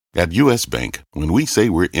At U.S. Bank, when we say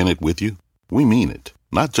we're in it with you, we mean it.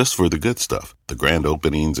 Not just for the good stuff, the grand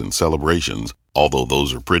openings and celebrations, although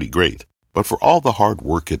those are pretty great, but for all the hard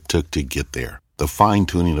work it took to get there. The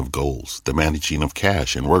fine-tuning of goals, the managing of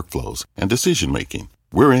cash and workflows, and decision-making.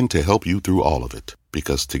 We're in to help you through all of it,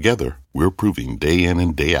 because together, we're proving day in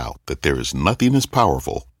and day out that there is nothing as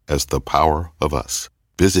powerful as the power of us.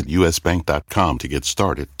 Visit usbank.com to get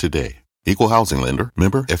started today. Equal housing lender,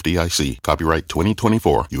 member FDIC, copyright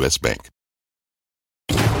 2024, U.S. Bank.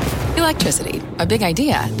 Electricity, a big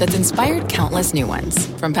idea that's inspired countless new ones.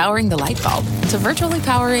 From powering the light bulb to virtually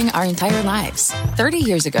powering our entire lives. 30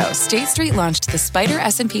 years ago, State Street launched the Spider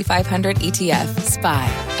S&P 500 ETF,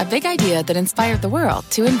 SPY. A big idea that inspired the world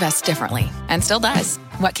to invest differently. And still does.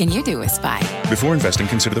 What can you do with SPY? Before investing,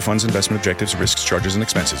 consider the fund's investment objectives, risks, charges, and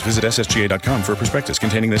expenses. Visit ssga.com for a prospectus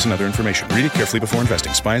containing this and other information. Read it carefully before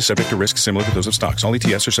investing. SPY is subject to risks similar to those of stocks. All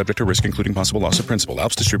ETFs are subject to risk, including possible loss of principal.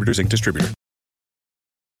 Alps Distributors, Inc. Distributor.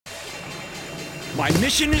 My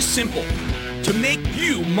mission is simple, to make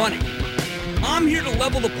you money. I'm here to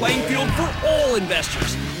level the playing field for all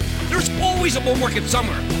investors. There's always a bull market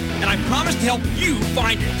somewhere, and I promise to help you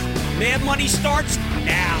find it. Mad Money starts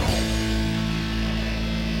now.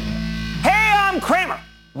 Hey, I'm Kramer.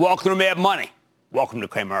 Welcome to Mad Money. Welcome to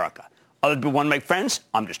Cramerica. Other people want to make friends?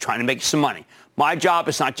 I'm just trying to make you some money. My job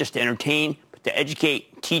is not just to entertain, but to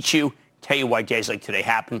educate, teach you, tell you why days like today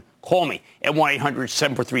happen. Call me at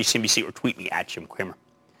 1-800-743-CNBC or tweet me at Jim Cramer.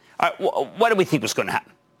 All right, what do we think was going to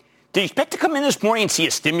happen? Did you expect to come in this morning and see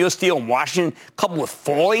a stimulus deal in Washington coupled with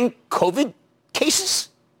falling COVID cases?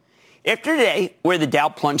 After today, where the Dow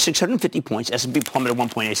plunged 650 points, S&P plummeted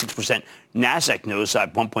 1.86%, NASDAQ nosed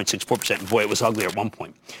 1.64%, and boy, it was ugly at one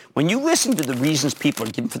point. When you listen to the reasons people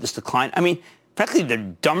are giving for this decline, I mean, frankly, they're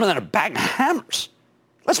dumber than a bag of hammers.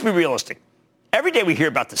 Let's be realistic. Every day we hear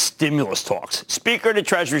about the stimulus talks. Speaker to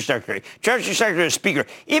Treasury Secretary to Speaker.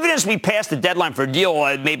 Even as we passed the deadline for a deal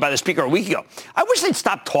made by the Speaker a week ago. I wish they'd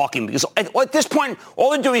stop talking because at this point,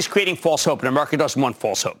 all they're doing is creating false hope, and America doesn't want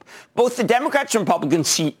false hope. Both the Democrats and Republicans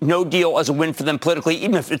see no deal as a win for them politically,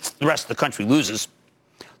 even if the rest of the country loses.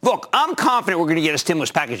 Look, I'm confident we're going to get a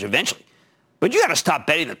stimulus package eventually. But you got to stop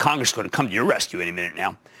betting that Congress is going to come to your rescue any minute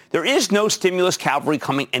now. There is no stimulus cavalry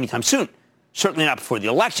coming anytime soon. Certainly not before the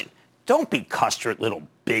election. Don't be Custer, little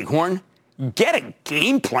bighorn. Get a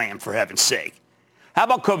game plan, for heaven's sake. How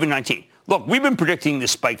about COVID-19? Look, we've been predicting this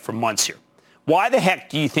spike for months here. Why the heck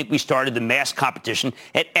do you think we started the mask competition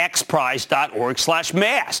at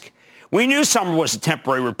xprize.org/mask? We knew summer was a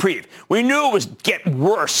temporary reprieve. We knew it would get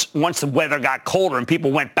worse once the weather got colder and people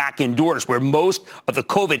went back indoors where most of the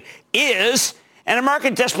COVID is. And America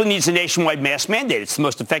desperately needs a nationwide mask mandate. It's the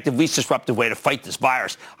most effective, least disruptive way to fight this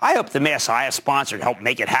virus. I hope the masks I have sponsored help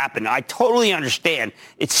make it happen. I totally understand.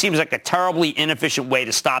 It seems like a terribly inefficient way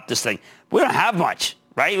to stop this thing. We don't have much,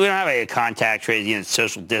 right? We don't have any contact tracing,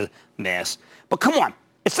 social masks. But come on.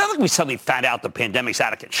 It's not like we suddenly found out the pandemic's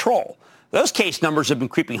out of control. Those case numbers have been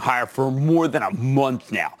creeping higher for more than a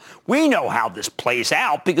month now. We know how this plays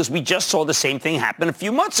out because we just saw the same thing happen a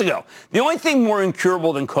few months ago. The only thing more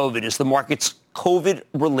incurable than COVID is the market's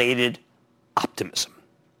COVID-related optimism.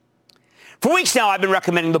 For weeks now, I've been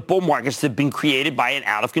recommending the bull markets that have been created by an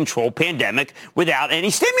out-of-control pandemic without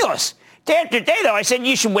any stimulus. Day after day, though, I said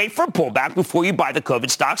you should wait for a pullback before you buy the COVID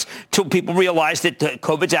stocks till people realize that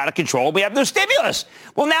COVID's out of control. We have no stimulus.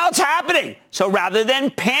 Well, now it's happening. So rather than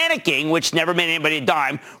panicking, which never made anybody a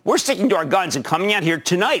dime, we're sticking to our guns and coming out here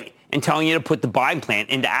tonight and telling you to put the buying plan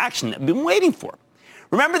into action that we've been waiting for.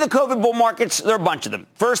 Remember the COVID bull markets? There are a bunch of them.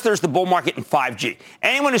 First, there's the bull market in 5G.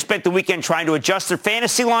 Anyone who spent the weekend trying to adjust their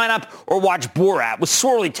fantasy lineup or watch Borat was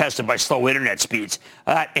sorely tested by slow internet speeds.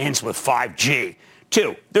 That ends with 5G.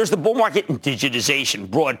 2, there's the bull market in digitization,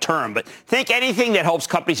 broad term, but think anything that helps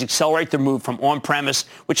companies accelerate their move from on-premise,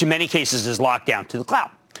 which in many cases is locked down, to the cloud.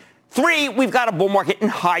 3, we've got a bull market in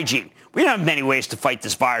hygiene. We don't have many ways to fight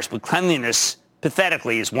this virus, but cleanliness,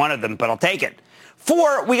 pathetically, is one of them, but I'll take it.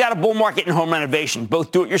 4, we got a bull market in home renovation,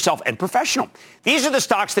 both do-it-yourself and professional. These are the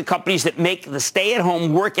stocks, the companies that make the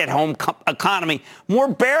stay-at-home, work-at-home economy more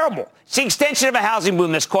bearable. It's the extension of a housing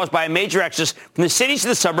boom that's caused by a major exodus from the cities to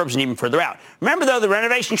the suburbs and even further out. Remember, though, the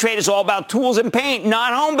renovation trade is all about tools and paint,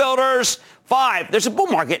 not home builders. 5, there's a bull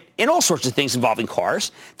market in all sorts of things involving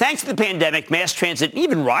cars. Thanks to the pandemic, mass transit, and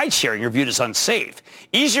even ride-sharing are viewed as unsafe.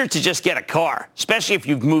 Easier to just get a car, especially if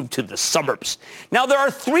you've moved to the suburbs. Now, there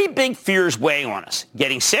are 3 big fears weighing on us: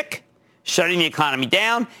 getting sick, shutting the economy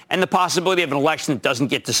down, and the possibility of an election that doesn't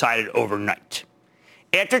get decided overnight.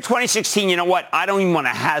 After 2016, you know what? I don't even want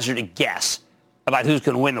to hazard a guess about who's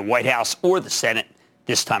going to win the White House or the Senate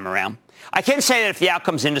this time around. I can say that if the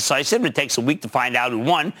outcome's indecisive and it takes a week to find out who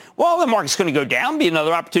won, well, the market's going to go down, be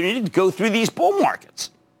another opportunity to go through these bull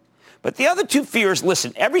markets. But the other two fears,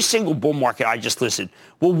 listen, every single bull market I just listed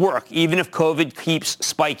will work, even if COVID keeps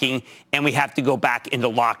spiking and we have to go back into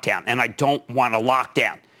lockdown. And I don't want a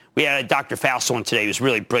lockdown. We had Dr. Fausto on today who was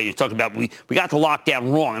really brilliant. Talking about we got the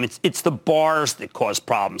lockdown wrong. I mean, it's the bars that cause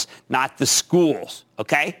problems, not the schools,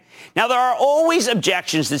 okay? Now, there are always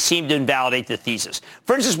objections that seem to invalidate the thesis.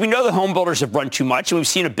 For instance, we know the home builders have run too much, and we've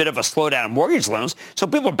seen a bit of a slowdown in mortgage loans, so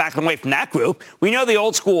people are backing away from that group. We know the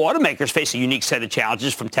old school automakers face a unique set of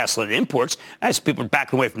challenges from Tesla to imports, as people are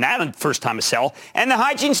backing away from that on the first time to sell. And the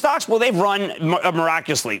hygiene stocks, well, they've run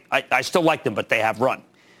miraculously. I still like them, but they have run.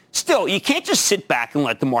 Still, you can't just sit back and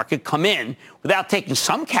let the market come in without taking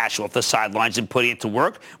some cash off the sidelines and putting it to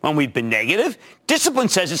work when we've been negative. Discipline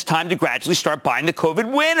says it's time to gradually start buying the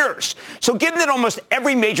COVID winners. So given that almost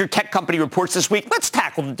every major tech company reports this week, let's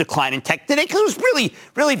tackle the decline in tech today because it was really,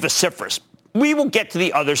 really vociferous. We will get to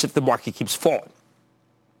the others if the market keeps falling.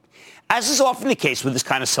 As is often the case with this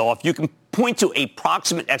kind of sell-off, you can point to a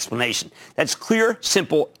proximate explanation that's clear,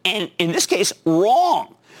 simple, and in this case,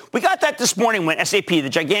 wrong. We got that this morning when SAP, the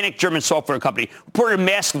gigantic German software company, reported a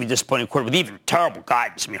massively disappointing quarter with even terrible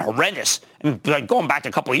guidance. I mean, horrendous. I mean, like going back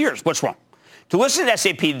a couple of years. What's wrong? To listen to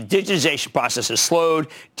SAP, the digitization process has slowed,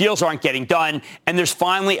 deals aren't getting done, and there's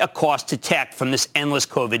finally a cost to tech from this endless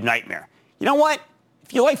COVID nightmare. You know what?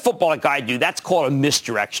 If you like football like I do, that's called a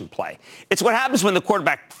misdirection play. It's what happens when the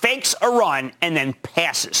quarterback fakes a run and then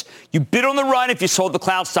passes. You bid on the run if you sold the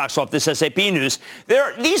cloud stocks off this SAP news.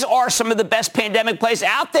 These are some of the best pandemic plays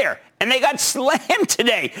out there, and they got slammed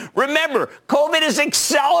today. Remember, COVID has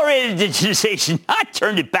accelerated digitization, not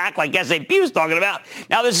turned it back like SAP was talking about.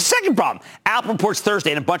 Now, there's a second problem. Apple reports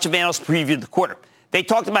Thursday, and a bunch of analysts previewed the quarter. They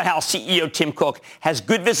talked about how CEO Tim Cook has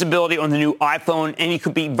good visibility on the new iPhone, and he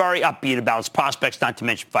could be very upbeat about its prospects, not to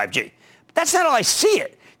mention 5G. But that's not how I see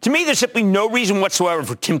it. To me, there's simply no reason whatsoever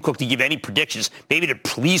for Tim Cook to give any predictions, maybe to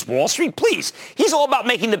please Wall Street. Please. He's all about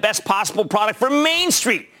making the best possible product for Main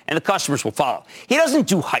Street, and the customers will follow. He doesn't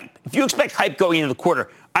do hype. If you expect hype going into the quarter,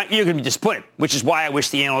 you're going to be disappointed, which is why I wish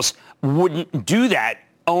the analysts wouldn't do that.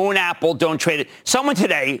 Own Apple, don't trade it. Someone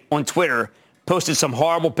today on Twitter posted some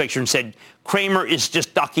horrible picture and said, Cramer is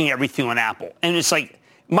just ducking everything on Apple. And it's like,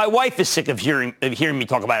 my wife is sick of hearing me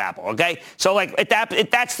talk about Apple, okay? So, like,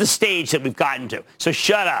 that's the stage that we've gotten to. So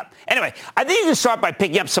shut up. Anyway, I think you can start by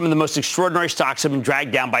picking up some of the most extraordinary stocks that have been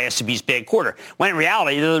dragged down by S&P's bad quarter, when in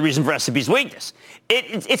reality, they're the reason for S&P's weakness.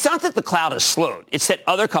 It's not that the cloud has slowed. It's that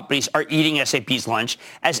other companies are eating SAP's lunch,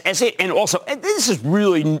 and also, and this is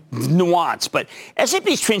really nuanced, but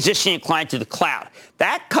SAP's transitioning a client to the cloud.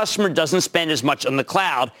 That customer doesn't spend as much on the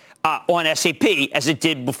cloud on SAP as it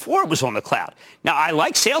did before it was on the cloud. Now, I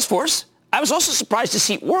like Salesforce. I was also surprised to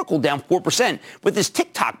see Oracle down 4% with this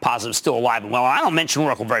TikTok positive still alive and well. I don't mention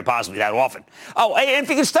Oracle very positively that often. Oh, and if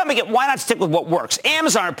you can stomach it, why not stick with what works?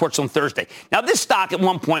 Amazon reports on Thursday. Now, this stock at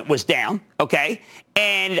one point was down, okay?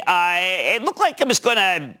 And it looked like it was going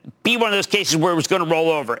to be one of those cases where it was going to roll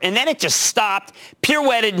over. And then it just stopped,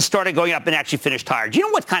 pirouetted, and started going up and actually finished higher. Do you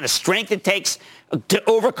know what kind of strength it takes to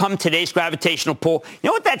overcome today's gravitational pull? You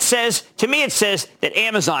know what that says? To me, it says that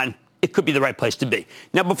Amazon, it could be the right place to be.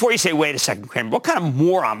 Now, before you say, wait a second, Cramer, what kind of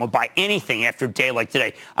moron would buy anything after a day like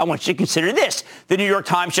today? I want you to consider this. The New York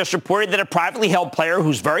Times just reported that a privately held player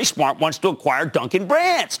who's very smart wants to acquire Dunkin'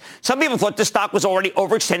 Brands. Some people thought the stock was already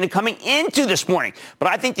overextended coming into this morning. But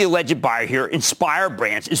I think the alleged buyer here, Inspire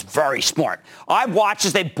Brands, is very smart. I've watched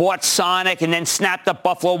as they bought Sonic and then snapped up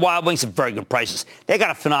Buffalo Wild Wings at very good prices. They got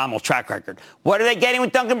a phenomenal track record. What are they getting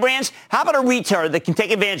with Dunkin' Brands? How about a retailer that can take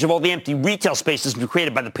advantage of all the empty retail spaces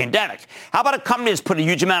created by the pandemic? How about a company that's put a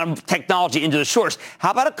huge amount of technology into the stores?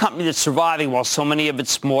 How about a company that's surviving while so many of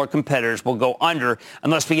its smaller competitors will go under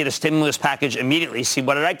unless we get a stimulus package immediately? See,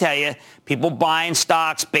 what did I tell you? People buying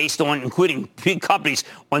stocks based on, including big companies,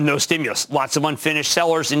 on no stimulus. Lots of unfinished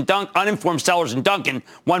sellers and uninformed sellers in Dunkin',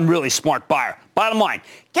 one really smart buyer. Bottom line,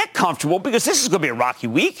 get comfortable because this is going to be a rocky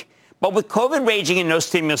week. But with COVID raging and no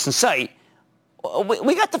stimulus in sight,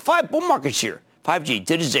 we got the 5 bull markets here. 5G,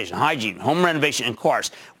 digitization, hygiene, home renovation, and cars.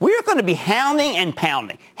 We're going to be hounding and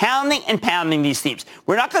pounding these themes.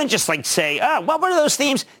 We're not going to just like say, what were those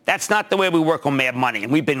themes? That's not the way we work on Mad Money,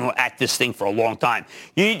 and we've been at this thing for a long time.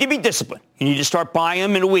 You need to be disciplined. You need to start buying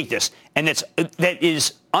them in a weakness, and that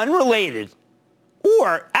is unrelated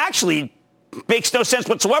or actually makes no sense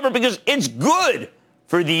whatsoever because it's good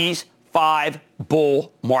for these 5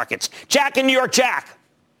 bull markets. Jack in New York. Jack.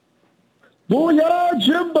 Booyah,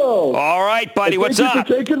 Jimbo. All right, buddy. What's up? Thank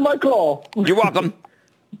you for taking my call. You're welcome.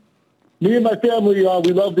 Me and my family,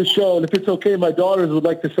 we love the show, and if it's okay, my daughters would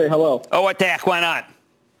like to say hello. Oh, what the heck? Why not?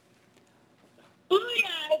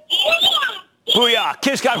 Booyah.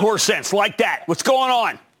 Kids got horse sense. Like that. What's going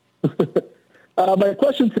on? My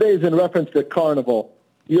question today is in reference to Carnival.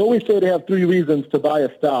 You always say they have 3 reasons to buy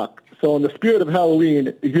a stock. So in the spirit of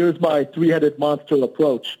Halloween, here's my 3-headed monster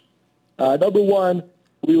approach. Number 1,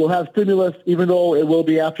 we will have stimulus even though it will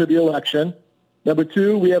be after the election. Number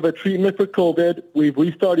 2, we have a treatment for COVID. We've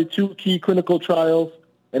restarted 2 key clinical trials,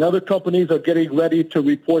 and other companies are getting ready to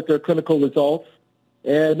report their clinical results.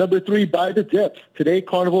 And number 3, buy the dips. Today,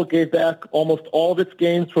 Carnival gave back almost all of its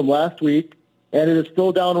gains from last week, and it is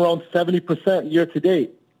still down around 70% year to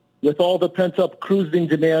date. With all the pent-up cruising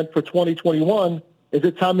demand for 2021, is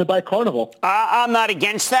it time to buy Carnival? I'm not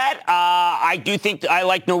against that. I do think I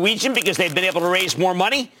like Norwegian because they've been able to raise more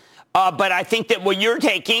money. But I think that what you're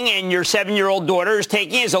taking and your 7-year-old daughter is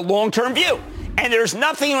taking is a long-term view. And there's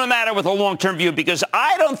nothing the matter with a long-term view because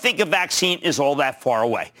I don't think a vaccine is all that far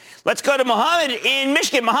away. Let's go to Mohammed in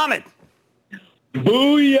Michigan. Mohammed.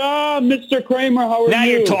 Booyah, Mr. Cramer. How are you? Now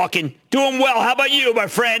you're talking. Doing well. How about you, my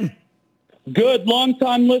friend? Good.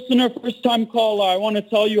 Long-time listener, first-time caller. I want to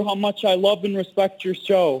tell you how much I love and respect your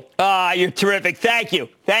show. You're terrific. Thank you.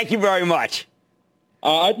 Thank you very much.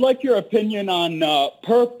 I'd like your opinion on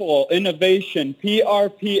Purple Innovation,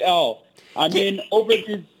 PRPL. I mean, over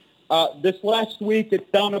this last week, it's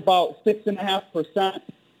down about 6.5%.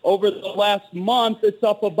 Over the last month, it's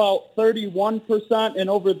up about 31%, and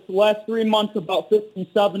over the last 3 months, about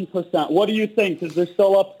 57%. What do you think? Is there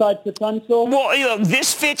still upside potential? Well,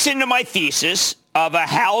 this fits into my thesis of a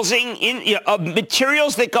housing, of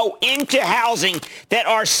materials that go into housing that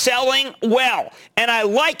are selling well. And I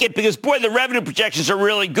like it because, boy, the revenue projections are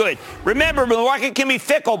really good. Remember, the market can be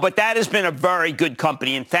fickle, but that has been a very good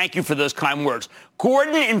company, and thank you for those kind words.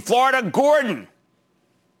 Gordon in Florida. Gordon.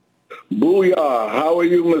 Booyah. How are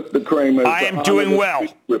you, Mr. Cramer? I am doing well.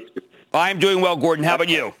 I am doing well, Gordon. How about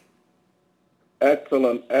you?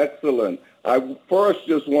 Excellent, excellent. I first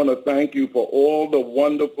just want to thank you for all the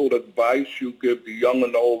wonderful advice you give the young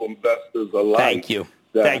and old investors alike. Thank you.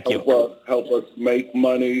 That help us make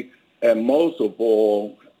money, and most of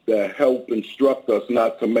all, that help instruct us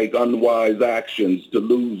not to make unwise actions to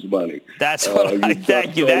lose money. That's what I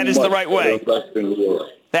thank you. That is the right way.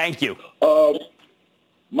 Thank you.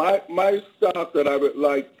 My stock that I would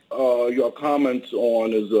like your comments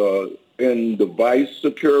on is in device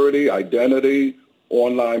security, identity,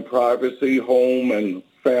 online privacy, home and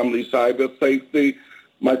family cyber safety.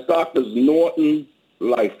 My stock is Norton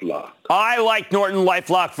LifeLock. I like Norton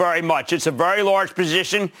LifeLock very much. It's a very large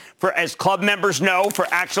position for, as club members know, for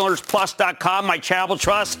ActionAlertsPlus.com, my charitable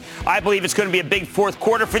trust. I believe it's going to be a big fourth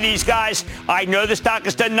quarter for these guys. I know the stock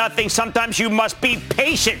has done nothing. Sometimes you must be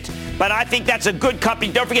patient, but I think that's a good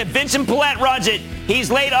company. Don't forget, Vincent Paulette runs it. He's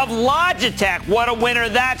late of Logitech. What a winner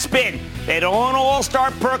that's been. They don't all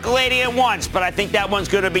start percolating at once, but I think that one's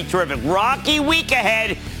going to be terrific. Rocky week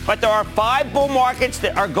ahead, but there are 5 bull markets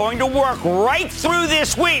that are going to work right through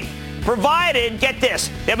this week, provided, get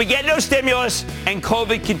this, that we get no stimulus and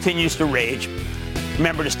COVID continues to rage.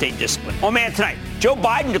 Remember to stay disciplined. Oh, man, tonight, Joe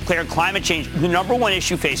Biden declared climate change the number 1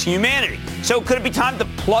 issue facing humanity. So could it be time to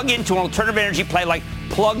plug into an alternative energy play like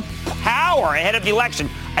Plug Power ahead of the election?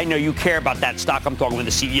 I know you care about that stock. I'm talking with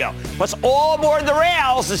the CEO. Plus, all aboard the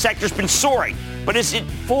rails. The sector's been soaring. But is it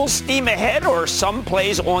full steam ahead or some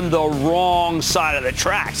plays on the wrong side of the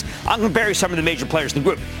tracks? I'm comparing some of the major players in the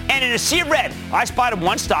group. And in a sea of red, I spotted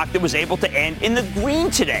one stock that was able to end in the green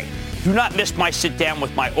today. Do not miss my sit down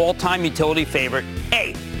with my all-time utility favorite,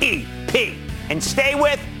 AEP. And stay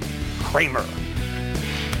with Cramer.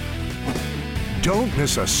 Don't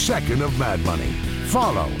miss a second of Mad Money.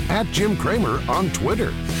 Follow @Jim Cramer on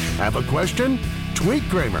Twitter. Have a question? Tweet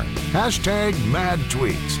Cramer.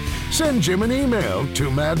 #MadTweets. Send Jim an email to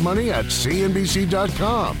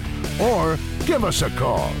madmoney@cnbc.com or give us a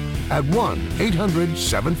call at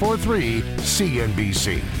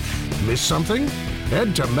 1-800-743-CNBC. Miss something?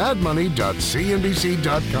 Head to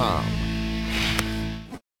madmoney.cnbc.com.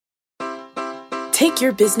 Take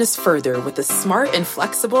your business further with the smart and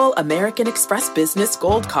flexible American Express Business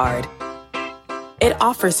Gold Card. It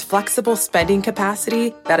offers flexible spending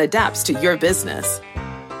capacity that adapts to your business.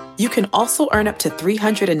 You can also earn up to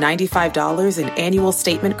 $395 in annual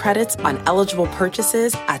statement credits on eligible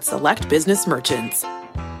purchases at select business merchants.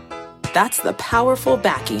 That's the powerful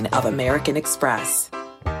backing of American Express.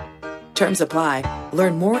 Terms apply.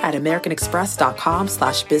 Learn more at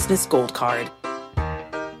americanexpress.com/business gold card.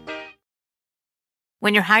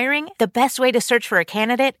 When you're hiring, the best way to search for a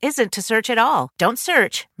candidate isn't to search at all. Don't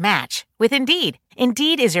search, match with Indeed.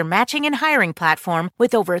 Indeed is your matching and hiring platform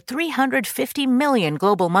with over 350 million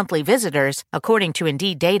global monthly visitors, according to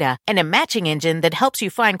Indeed data, and a matching engine that helps you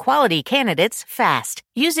find quality candidates fast.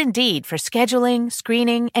 Use Indeed for scheduling,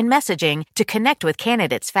 screening, and messaging to connect with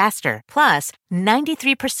candidates faster. Plus,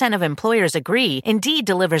 93% of employers agree Indeed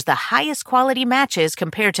delivers the highest quality matches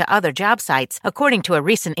compared to other job sites, according to a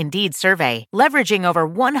recent Indeed survey. Leveraging over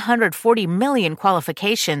 140 million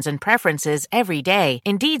qualifications and preferences every day,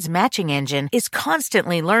 Indeed's matching engine is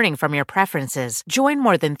constantly learning from your preferences. Join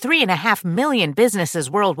more than 3.5 million businesses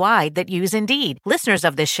worldwide that use Indeed. Listeners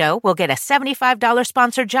of this show will get a $75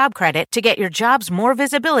 sponsored job credit to get your jobs more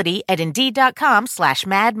visibility at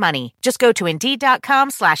Indeed.com/madmoney. Just go to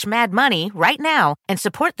Indeed.com/madmoney right now and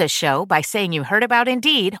support this show by saying you heard about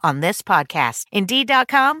Indeed on this podcast.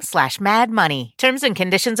 Indeed.com/madmoney. Terms and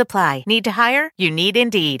conditions apply. Need to hire? You need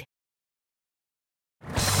Indeed.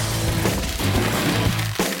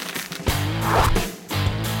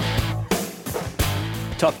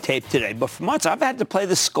 Tough tape today, but for months I've had to play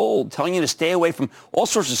the scold, telling you to stay away from all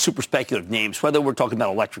sorts of super speculative names, whether we're talking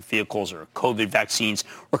about electric vehicles or COVID vaccines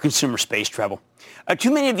or consumer space travel.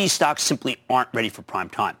 Too many of these stocks simply aren't ready for prime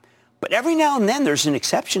time. But every now and then there's an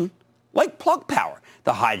exception, like Plug Power,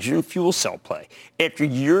 the hydrogen fuel cell play. After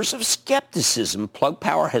years of skepticism, Plug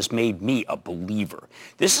Power has made me a believer.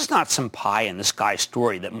 This is not some pie-in-the-sky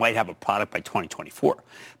story that might have a product by 2024.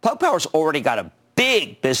 Plug Power's already got a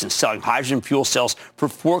big business selling hydrogen fuel cells for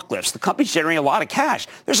forklifts. The company's generating a lot of cash.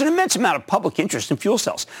 There's an immense amount of public interest in fuel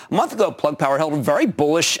cells. A month ago, Plug Power held a very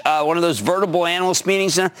bullish, one of those vertical analyst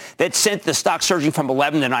meetings that sent the stock surging from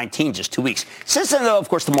 11 to 19 just 2 weeks. Since then, though, of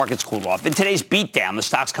course, the market's cooled off. In today's beatdown, the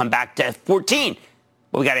stock's come back to 14.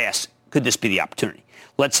 Well, we got to ask, could this be the opportunity?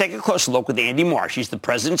 Let's take a closer look with Andy Marsh. He's the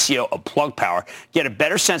president and CEO of Plug Power. Get a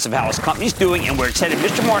better sense of how his company's doing and where it's headed.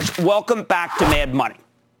 Mr. Marsh, welcome back to Mad Money.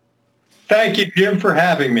 Thank you, Jim, for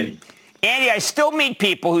having me. Andy, I still meet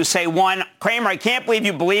people who say, one, Cramer, I can't believe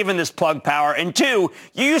you believe in this Plug Power. And two,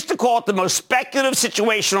 you used to call it the most speculative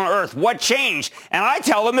situation on earth. What changed? And I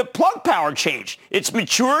tell them that Plug Power changed. It's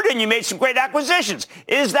matured and you made some great acquisitions.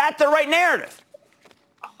 Is that the right narrative?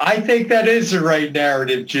 I think that is the right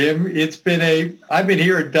narrative, Jim. I've been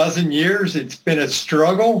here a dozen years. It's been a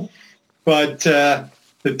struggle, but the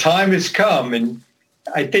time has come. And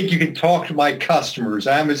I think you can talk to my customers,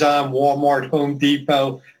 Amazon, Walmart, Home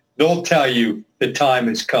Depot. They'll tell you the time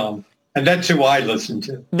has come. And that's who I listen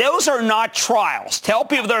to. Those are not trials. Tell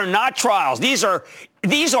people they're not trials. These are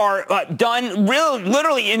done really,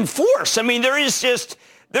 literally in force. I mean, there's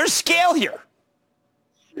scale here.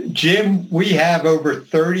 Jim, we have over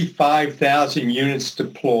 35,000 units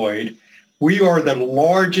deployed. We are the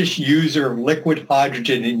largest user of liquid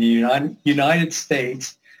hydrogen in the United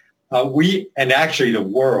States. And actually the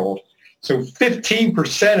world. So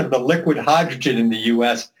 15% of the liquid hydrogen in the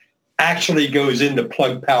U.S. actually goes into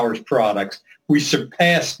Plug Power's products. We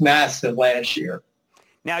surpassed NASA last year.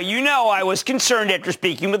 Now, I was concerned after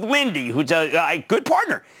speaking with Lindy, who's a good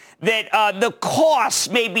partner, that the costs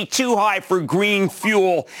may be too high for green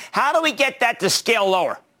fuel. How do we get that to scale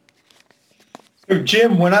lower? So,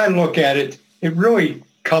 Jim, when I look at it, it really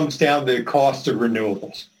comes down to the cost of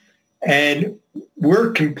renewables. And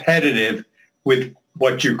we're competitive with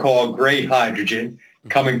what you call gray hydrogen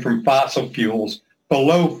coming from fossil fuels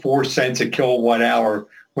below 4 cents a kilowatt hour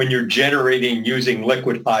when you're generating using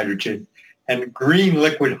liquid hydrogen. And green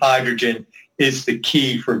liquid hydrogen is the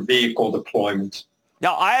key for vehicle deployments.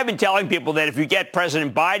 Now, I have been telling people that if you get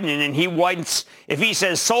President Biden in and if he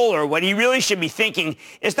says solar, what he really should be thinking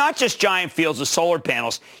is not just giant fields of solar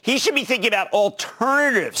panels. He should be thinking about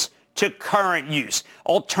alternatives to current use,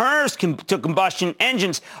 alternatives to combustion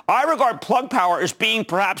engines. I regard Plug Power as being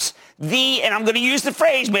perhaps and I'm going to use the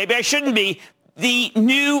phrase, maybe I shouldn't be, the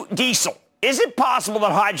new diesel. Is it possible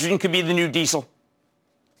that hydrogen could be the new diesel?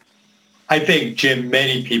 I think, Jim,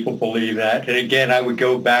 many people believe that. And again, I would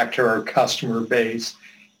go back to our customer base.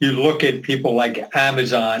 You look at people like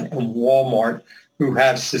Amazon and Walmart who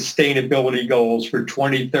have sustainability goals for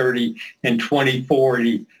 2030 and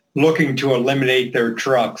 2040, looking to eliminate their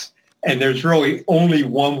trucks. And there's really only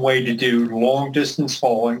one way to do long-distance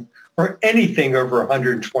hauling or anything over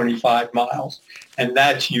 125 miles, and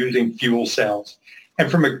that's using fuel cells. And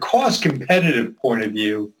from a cost-competitive point of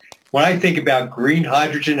view, when I think about green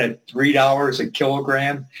hydrogen at $3 a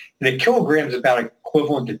kilogram, and a kilogram is about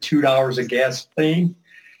equivalent to $2 a gasoline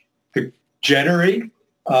to generate,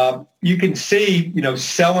 you can see,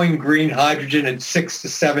 selling green hydrogen at $6 to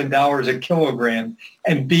 $7 a kilogram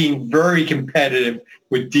and being very competitive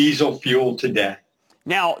with diesel fuel today.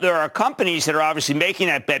 Now, there are companies that are obviously making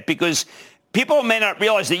that bet because people may not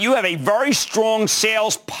realize that you have a very strong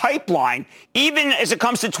sales pipeline, even as it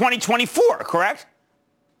comes to 2024, correct?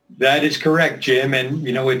 That is correct, Jim. And,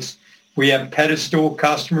 we have pedestal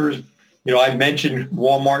customers. I mentioned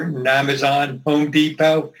Walmart and Amazon, Home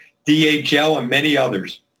Depot, DHL, and many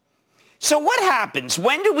others. So what happens?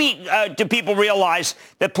 When do people realize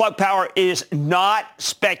that Plug Power is not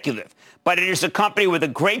speculative, but it is a company with a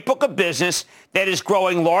great book of business that is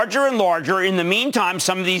growing larger and larger? In the meantime,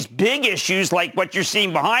 some of these big issues, like what you're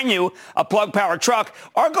seeing behind you, a Plug Power truck,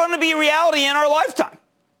 are going to be a reality in our lifetime.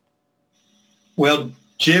 Well,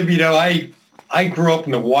 Jim, I grew up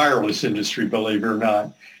in the wireless industry, believe it or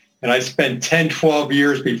not, and I spent 10, 12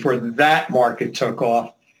 years before that market took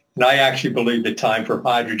off. And I actually believe the time for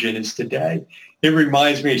hydrogen is today. It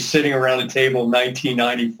reminds me of sitting around a table in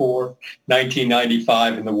 1994,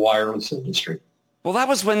 1995 in the wireless industry. Well, that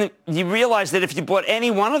was when you realized that if you bought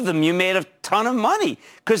any one of them, you made a ton of money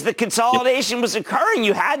because the consolidation was occurring.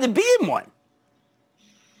 You had to be in one.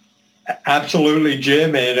 Absolutely,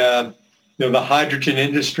 Jim. And, the hydrogen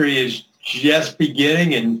industry is just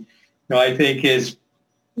beginning. And, I think it's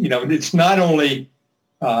not only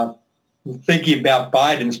thinking about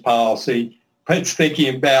Biden's policy, but it's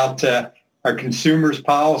thinking about our consumers'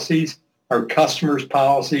 policies, our customers'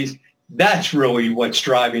 policies. That's really what's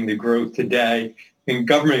driving the growth today. And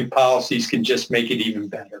government policies can just make it even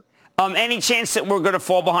better. Any chance that we're going to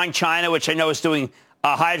fall behind China, which I know is doing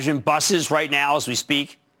hydrogen buses right now as we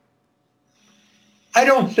speak? I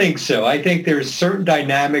don't think so. I think there's certain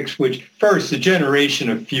dynamics which, first, the generation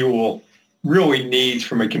of fuel really needs,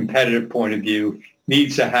 from a competitive point of view,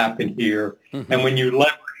 needs to happen here. Mm-hmm. And when you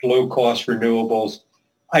leverage low-cost renewables,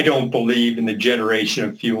 I don't believe in the generation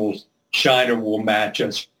of fuels China will match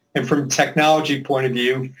us. And from a technology point of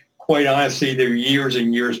view, quite honestly, they're years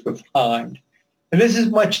and years behind. And this is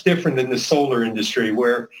much different than the solar industry,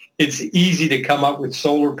 where it's easy to come up with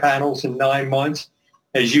solar panels in 9 months,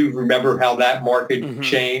 as you remember how that market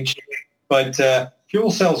changed. But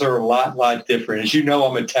fuel cells are a lot different. As you know,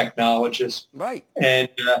 I'm a technologist. Right. And,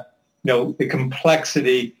 the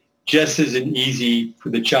complexity just isn't easy for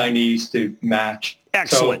the Chinese to match.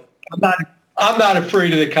 Excellent. So I'm not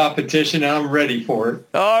afraid of the competition, and I'm ready for it.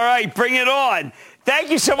 All right, bring it on. Thank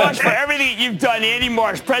you so much for everything you've done, Andy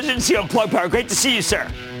Marsh, President and CEO of Plug Power. Great to see you, sir.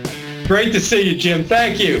 Great to see you, Jim.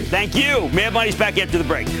 Thank you. Thank you. Mad Money's back after the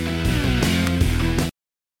break.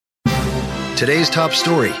 Today's top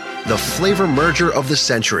story, the flavor merger of the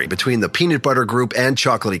century between the Peanut Butter Group and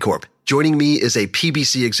Chocolatey Corp. Joining me is a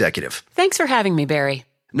PBC executive. Thanks for having me, Barry.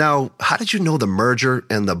 Now, how did you know the merger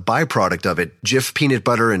and the byproduct of it, Jif peanut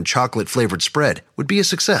butter and chocolate flavored spread, would be a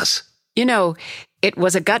success? It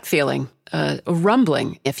was a gut feeling, a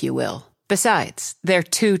rumbling, if you will. Besides, they're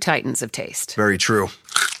two titans of taste. Very true.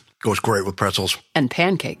 Goes great with pretzels. And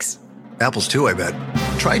pancakes. Apples too, I bet.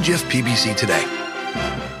 Try Jif PBC today.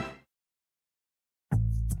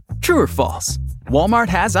 True or false? Walmart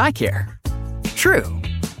has eye care. True.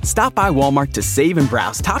 Stop by Walmart to save and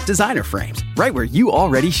browse top designer frames right where you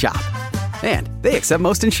already shop. And they accept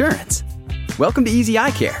most insurance. Welcome to Easy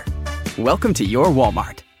Eye Care. Welcome to your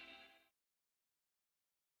Walmart.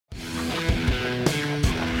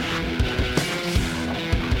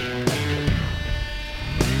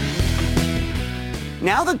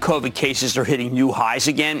 Now that COVID cases are hitting new highs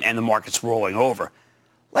again and the market's rolling over,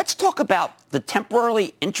 let's talk about the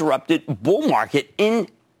temporarily interrupted bull market in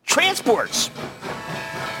transports.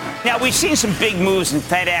 Now, we've seen some big moves in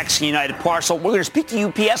FedEx and United Parcel. We're going to speak to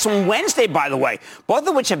UPS on Wednesday, by the way, both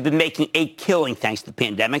of which have been making a killing thanks to the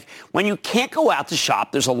pandemic. When you can't go out to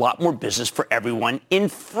shop, there's a lot more business for everyone in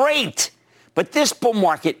freight. But this bull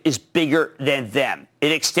market is bigger than them.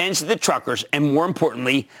 It extends to the truckers and, more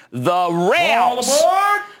importantly, the rails.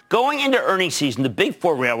 Going into earnings season, the big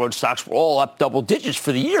four railroad stocks were all up double digits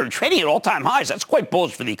for the year, trading at all-time highs. That's quite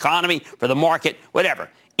bullish for the economy, for the market,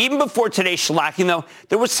 whatever. Even before today's shellacking, though,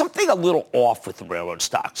 there was something a little off with the railroad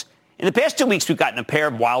stocks. In the past 2 weeks, we've gotten a pair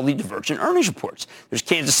of wildly divergent earnings reports. There's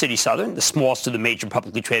Kansas City Southern, the smallest of the major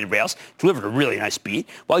publicly traded rails, delivered a really nice beat,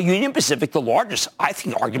 while Union Pacific, the largest, I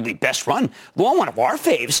think arguably best run, long one of our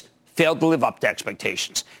faves, failed to live up to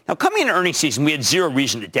expectations. Now, coming into earnings season, we had zero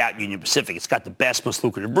reason to doubt Union Pacific. It's got the best, most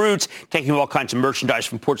lucrative routes, taking all kinds of merchandise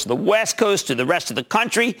from ports of the West Coast to the rest of the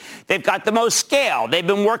country. They've got the most scale. They've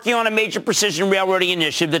been working on a major precision railroading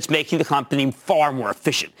initiative that's making the company far more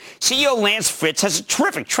efficient. CEO Lance Fritz has a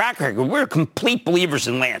terrific track record. We're complete believers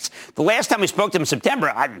in Lance. The last time we spoke to him in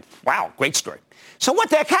September, wow, great story. So what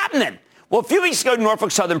the heck happened then? Well, a few weeks ago, Norfolk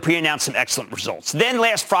Southern pre-announced some excellent results. Then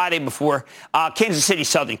last Friday, before Kansas City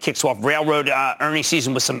Southern kicks off railroad earnings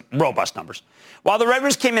season with some robust numbers. While the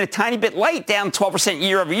revenues came in a tiny bit light, down 12%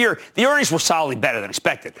 year over year, the earnings were solidly better than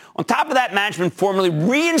expected. On top of that, management formally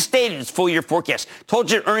reinstated its full-year forecast, told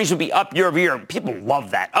you earnings would be up year over year. People love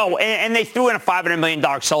that. Oh, and they threw in a $500 million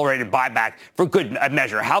accelerated buyback for good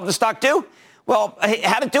measure. How did the stock do? Well,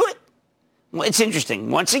 how did it do it? Well, it's interesting.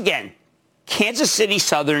 Once again, Kansas City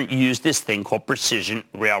Southern used this thing called precision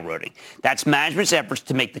railroading. That's management's efforts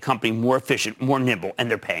to make the company more efficient, more nimble, and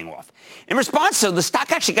they're paying off. In response, though, the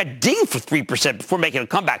stock actually got dinged for 3% before making a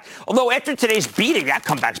comeback. Although after today's beating, that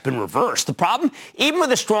comeback's been reversed. The problem, even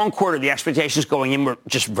with a strong quarter, the expectations going in were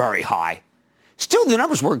just very high. Still, the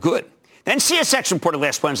numbers were good. Then CSX reported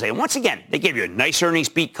last Wednesday, and once again, they gave you a nice earnings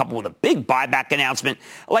beat coupled with a big buyback announcement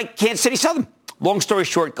like Kansas City Southern. Long story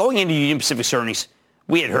short, going into Union Pacific's earnings,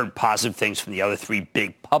 we had heard positive things from the other three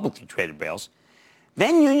big publicly traded rails.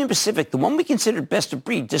 Then Union Pacific, the one we considered best of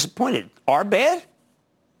breed, disappointed. Are bad?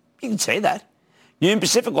 You can say that. Union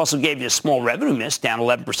Pacific also gave you a small revenue miss, down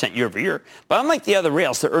 11% year over year. But unlike the other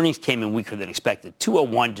rails, their earnings came in weaker than expected.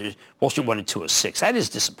 201 to Wall Street wanted 206. That is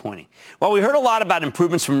disappointing. While we heard a lot about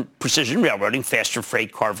improvements from precision railroading, faster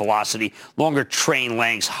freight car velocity, longer train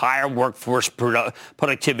lengths, higher workforce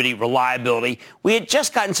productivity, reliability, we had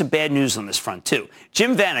just gotten some bad news on this front, too.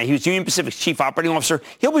 Jim Vena, he was Union Pacific's chief operating officer.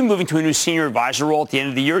 He'll be moving to a new senior advisor role at the end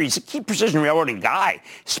of the year. He's a key precision railroading guy.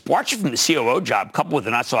 His departure from the COO job, coupled with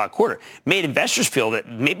a not-so-hot quarter, made investors feel that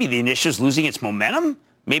maybe the initiative's losing its momentum.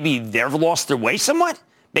 Maybe they've lost their way somewhat.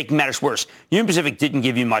 Making matters worse, Union Pacific didn't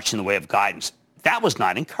give you much in the way of guidance. That was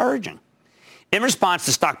not encouraging. In response,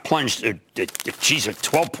 the stock plunged,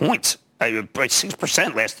 12 points, by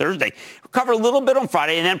 6% last Thursday. Recovered a little bit on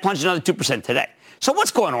Friday and then plunged another 2% today. So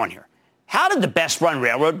what's going on here? How did the best-run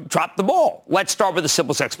railroad drop the ball? Let's start with the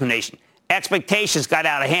simplest explanation. Expectations got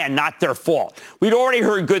out of hand, not their fault. We'd already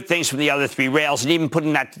heard good things from the other three rails, and even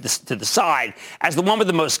putting that to the side, as the one with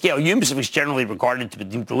the most scale, Union Pacific is generally regarded to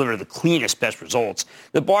deliver the cleanest, best results.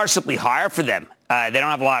 The bar is simply higher for them. They don't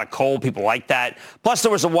have a lot of coal. People like that. Plus,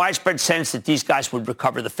 there was a widespread sense that these guys would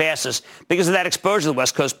recover the fastest because of that exposure to the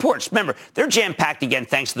West Coast ports. Remember, they're jam-packed again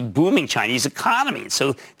thanks to the booming Chinese economy.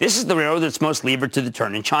 So this is the railroad that's most levered to the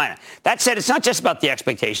turn in China. That said, it's not just about the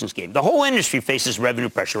expectations game. The whole industry faces revenue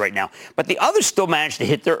pressure right now. But the others still managed to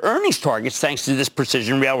hit their earnings targets thanks to this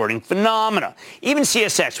precision railroading phenomena. Even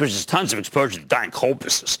CSX, which has tons of exposure to the dying coal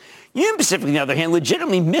business. Union Pacific, on the other hand,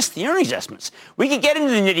 legitimately missed the earnings estimates. We could get into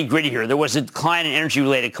the nitty-gritty here. There was a decline in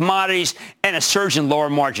energy-related commodities and a surge in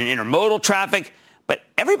lower-margin intermodal traffic, but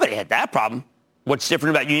everybody had that problem. What's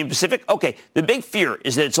different about Union Pacific? Okay, the big fear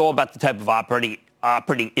is that it's all about the type of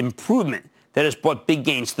operating improvement that has brought big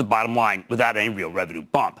gains to the bottom line without any real revenue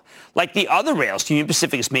bump. Like the other rails, Union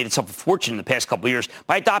Pacific has made itself a fortune in the past couple of years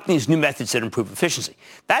by adopting these new methods that improve efficiency.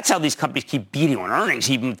 That's how these companies keep beating on earnings,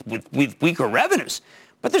 even with weaker revenues.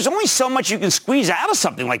 But there's only so much you can squeeze out of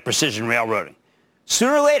something like precision railroading.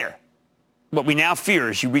 Sooner or later, what we now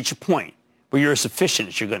fear is you reach a point where you're as efficient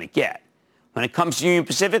as you're going to get. When it comes to Union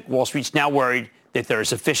Pacific, Wall Street's now worried that they're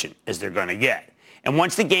as efficient as they're going to get. And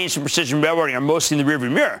once the gains from precision railroading are mostly in the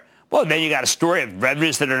rearview mirror, well, then you got a story of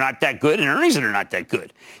revenues that are not that good and earnings that are not that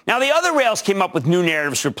good. Now, the other rails came up with new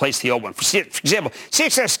narratives to replace the old one. For example,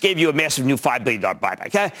 CSX gave you a massive new $5 billion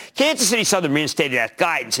buyback. Kansas City Southern reinstated that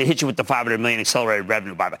guidance. It hit you with the $500 million accelerated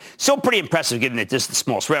revenue buyback. Still pretty impressive given that this is the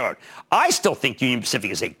smallest railroad. I still think Union Pacific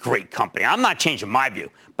is a great company. I'm not changing my view,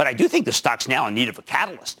 but I do think the stock's now in need of a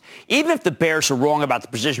catalyst. Even if the bears are wrong about the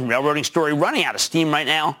precision railroading story running out of steam right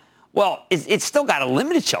now, well, it's still got a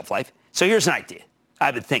limited shelf life. So here's an idea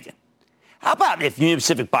I've been thinking. How about if Union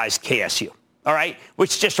Pacific buys KSU, all right,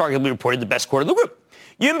 which just arguably reported the best quarter of the group?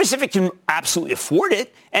 Union Pacific can absolutely afford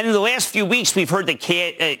it. And in the last few weeks, we've heard that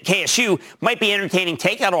KSU might be entertaining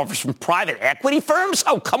takeout offers from private equity firms.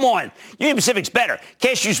 Oh, come on. Union Pacific's better.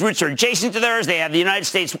 KSU's roots are adjacent to theirs. They have the United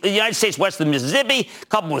States west of the Mississippi,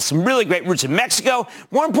 coupled with some really great roots in Mexico.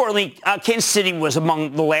 More importantly, Kansas City was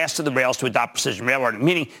among the last of the rails to adopt precision railroading,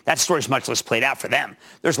 meaning that story's much less played out for them.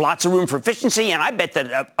 There's lots of room for efficiency, and I bet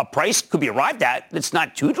that a price could be arrived at that's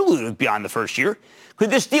not too dilutive beyond the first year. Could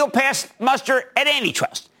this deal pass muster at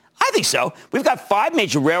antitrust? I think so. We've got 5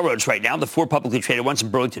 major railroads right now, the 4 publicly traded ones in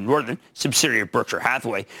Burlington Northern, subsidiary of Berkshire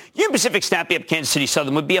Hathaway. Union Pacific snapping up Kansas City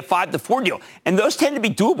Southern would be a 5-4 deal, and those tend to be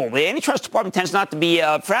doable. The antitrust department tends not to be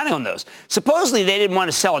frowning on those. Supposedly, they didn't want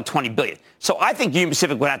to sell at $20 billion. So I think Union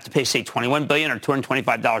Pacific would have to pay, say, $21 billion or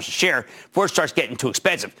 $225 a share before it starts getting too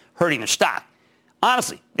expensive, hurting their stock.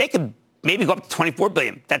 Honestly, they could maybe go up to $24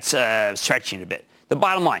 billion. That's stretching a bit. The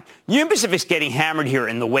bottom line, Union Pacific's getting hammered here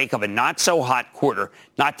in the wake of a not-so-hot quarter,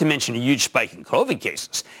 not to mention a huge spike in COVID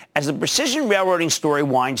cases. As the precision railroading story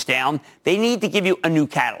winds down, they need to give you a new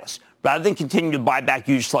catalyst. rather than continue to buy back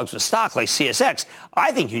huge slugs of stock like CSX,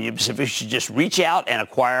 I think Union Pacific should just reach out and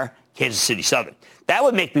acquire Kansas City Southern. That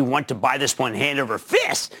would make me want to buy this one hand over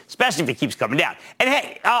fist, especially if it keeps coming down. And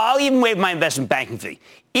hey, I'll even waive my investment banking fee.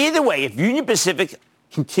 Either way, if Union Pacific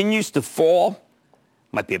continues to fall,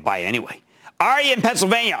 might be a buy anyway. Arya in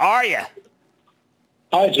Pennsylvania. Arya.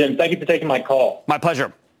 Hi, Jim. Thank you for taking my call. My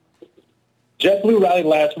pleasure. JetBlue rallied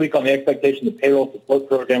last week on the expectation the payroll support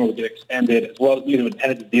program will get extended, as well as news of a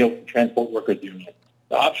tentative deal with the Transport Workers Union.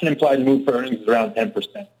 The option implied move for earnings is around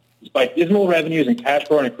 10%. Despite dismal revenues and cash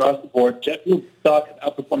burn across the board, JetBlue stock has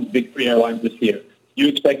outperformed the big three airlines this year. Do you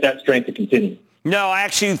expect that strength to continue? No, I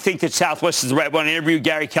actually think that Southwest is the right one. I interviewed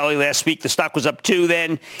Gary Kelly last week. The stock was up 2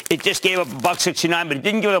 then. It just gave up $1.69, but it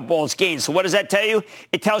didn't give up all its gains. So what does that tell you?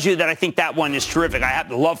 It tells you that I think that one is terrific. I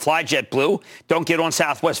happen to love FlyJetBlue. Don't get on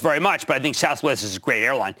Southwest very much, but I think Southwest is a great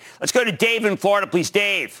airline. Let's go to Dave in Florida, please.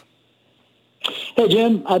 Dave. Hey,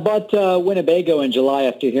 Jim. I bought Winnebago in July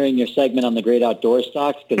after hearing your segment on the great outdoor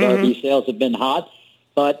stocks because RV sales have been hot.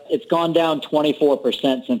 But it's gone down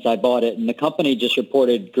 24% since I bought it. And the company just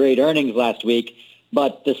reported great earnings last week,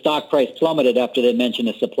 but the stock price plummeted after they mentioned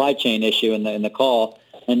a supply chain issue in the call.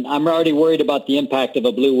 And I'm already worried about the impact of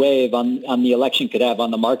a blue wave on the election could have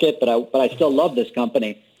on the market, but I still love this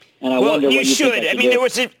company. And I wonder what you should. I mean, there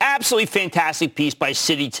was an absolutely fantastic piece by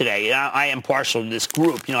Citi today. I am partial to this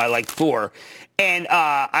group. You know, I like Thor. And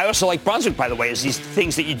I also like Brunswick, by the way, is these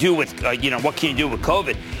things that you do with, what can you do with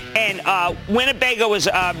COVID? And Winnebago was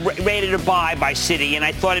rated a buy by Citi, and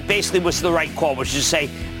I thought it basically was the right call, which is to say,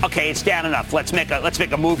 okay, it's down enough. Let's make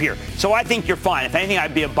a move here. So I think you're fine. If anything,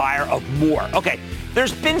 I'd be a buyer of more. Okay,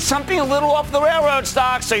 there's been something a little off the railroad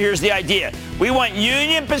stock, so here's the idea. We want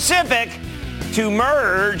Union Pacific to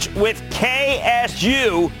merge with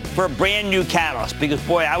KSU for a brand new catalyst, because,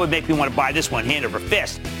 boy, I would make me want to buy this one hand over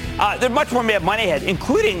fist. There's much more Mad Money ahead,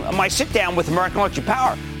 including my sit-down with American Electric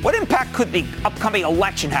Power. What impact could the upcoming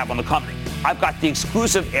election have on the company? I've got the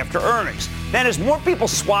exclusive after earnings. Then as more people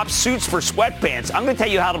swap suits for sweatpants, I'm going to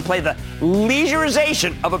tell you how to play the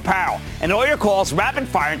leisureization of apparel. And all your calls rapid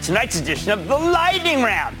fire in tonight's edition of the Lightning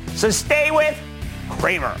Round. So stay with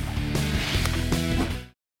Cramer.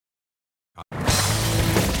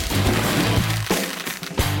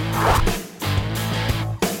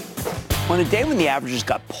 On a day when the averages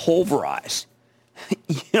got pulverized,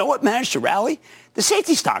 you know what managed to rally? The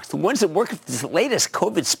safety stocks, the ones that work with the latest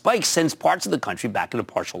COVID spike, sends parts of the country back into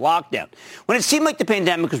partial lockdown. When it seemed like the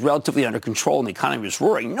pandemic was relatively under control and the economy was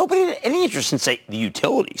roaring, nobody had any interest in, say, the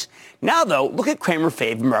utilities. Now, though, look at Cramer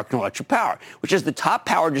Fave American Electric Power, which is the top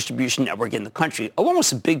power distribution network in the country, along with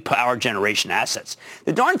some big power generation assets.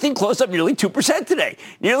 The darn thing closed up nearly 2% today,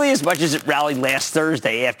 nearly as much as it rallied last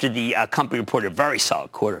Thursday after the company reported a very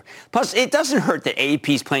solid quarter. Plus, it doesn't hurt that AEP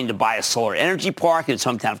is planning to buy a solar energy park in its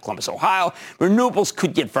hometown of Columbus, Ohio. Renewables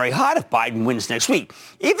could get very hot if Biden wins next week.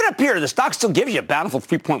 Even up here, the stock still gives you a bountiful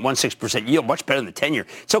 3.16% yield, much better than the 10-year.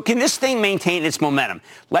 So can this thing maintain its momentum?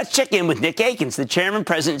 Let's check in with Nick Akins, the chairman,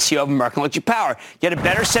 president, and CEO of American Electric Power, get a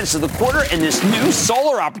better sense of the quarter and this new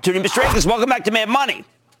solar opportunity. Mr. Akins, welcome back to Mad Money.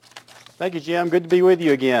 Thank you, Jim. Good to be with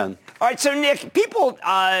you again. All right, so Nick, people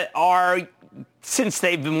are, since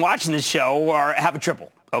they've been watching this show, have a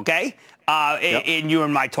triple, okay? And you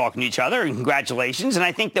and I talking to each other, and congratulations. And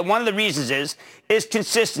I think that one of the reasons is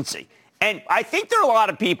consistency. And I think there are a lot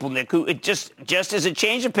of people, Nick, who just as a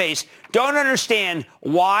change of pace, don't understand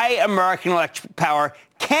why American Electric Power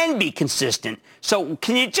can be consistent. So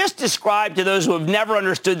can you just describe to those who have never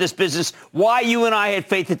understood this business why you and I had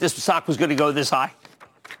faith that this stock was going to go this high?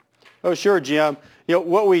 Oh, sure, Jim. You know,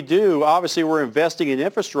 what we do, obviously, we're investing in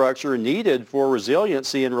infrastructure needed for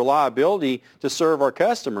resiliency and reliability to serve our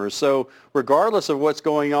customers. So regardless of what's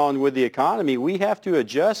going on with the economy, we have to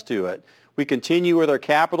adjust to it. We continue with our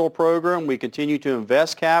capital program. We continue to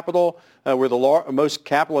invest capital. We're the most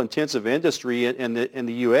capital-intensive industry in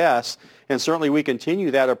the U.S., and certainly we continue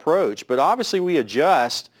that approach. But obviously, we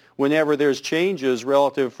adjust whenever there's changes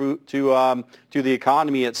relative to the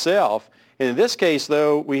economy itself. And in this case,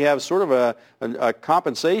 though, we have sort of a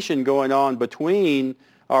compensation going on between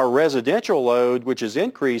our residential load, which is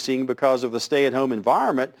increasing because of the stay-at-home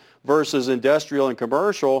environment, versus industrial and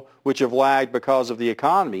commercial, which have lagged because of the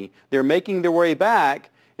economy. They're making their way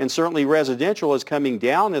back, and certainly residential is coming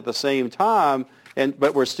down at the same time,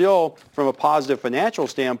 but we're still, from a positive financial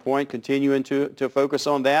standpoint, continuing to focus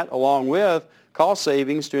on that along with cost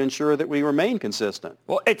savings to ensure that we remain consistent.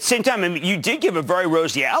 Well, at the same time, I mean, you did give a very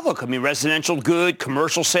rosy outlook. I mean, residential good,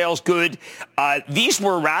 commercial sales good. These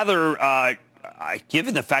were rather,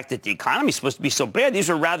 given the fact that the economy is supposed to be so bad, these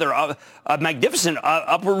are rather magnificent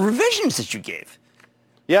upward revisions that you gave.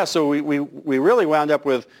 Yeah, so we really wound up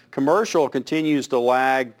with commercial continues to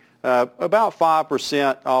lag about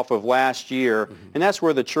 5% off of last year, and that's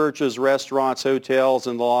where the churches, restaurants, hotels,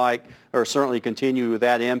 and the like are certainly continue with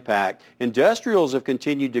that impact. Industrials have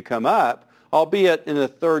continued to come up, albeit in the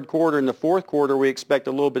third quarter and the fourth quarter we expect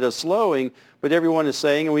a little bit of slowing, but everyone is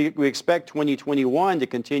saying, and we expect 2021 to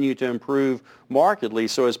continue to improve markedly.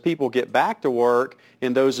 So as people get back to work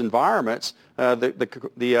in those environments,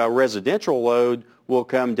 the residential load will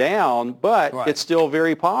come down, but it's still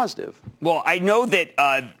very positive. Well, I know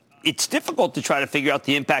that it's difficult to try to figure out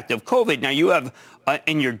the impact of COVID. Now, you have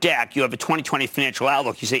in your deck, you have a 2020 financial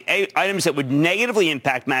outlook. You say items that would negatively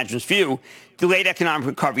impact management's view, delayed economic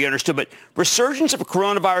recovery, understood, but resurgence of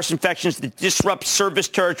coronavirus infections that disrupt service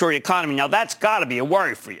territory economy. Now, that's got to be a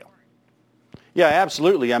worry for you. Yeah,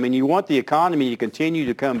 absolutely. I mean, you want the economy to continue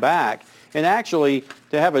to come back. And actually,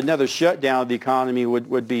 to have another shutdown of the economy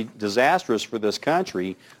would be disastrous for this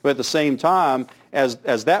country. But at the same time, as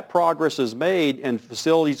that progress is made and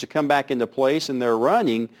facilities to come back into place and they're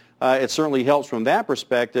running, it certainly helps from that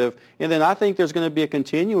perspective. And then I think there's going to be a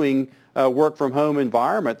continuing work from home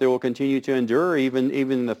environment that will continue to endure even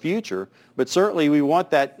in the future. But certainly we want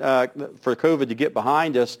that for COVID to get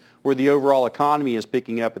behind us where the overall economy is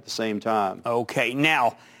picking up at the same time. Okay.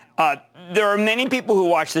 Now, there are many people who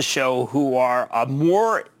watch the show who are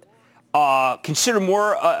consider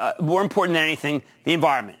more important than anything the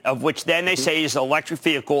environment, of which then they say is electric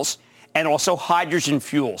vehicles and also hydrogen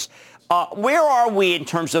fuels. Where are we in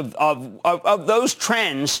terms of those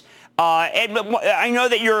trends? And I know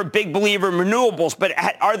that you're a big believer in renewables, but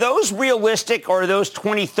are those realistic, or are those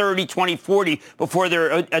 2030, 2040 before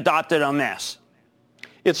they're adopted en masse?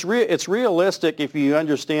 It's realistic if you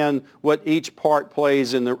understand what each part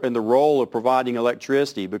plays in the role of providing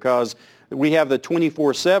electricity, because we have the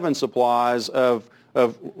 24/7 supplies of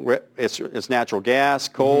it's natural gas,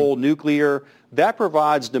 coal, nuclear. That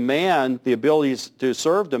provides demand, the ability to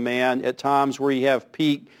serve demand at times where you have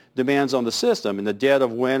peak demands on the system in the dead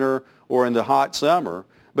of winter or in the hot summer.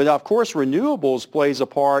 But of course, renewables plays a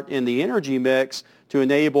part in the energy mix to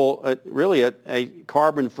enable a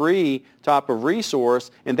carbon-free type of resource,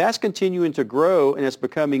 and that's continuing to grow, and it's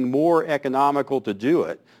becoming more economical to do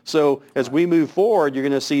it. So as we move forward, you're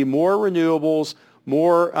going to see more renewables,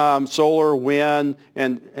 more solar, wind,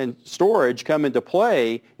 and storage come into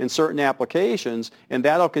play in certain applications, and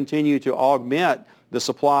that'll continue to augment the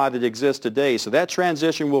supply that exists today. So that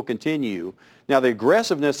transition will continue. Now, the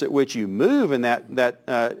aggressiveness at which you move in that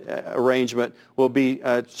arrangement will be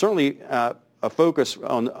certainly a focus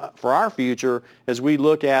for our future as we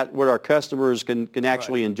look at what our customers can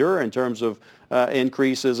actually endure in terms of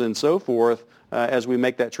increases and so forth as we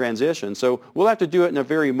make that transition. So we'll have to do it in a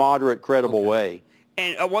very moderate, credible way.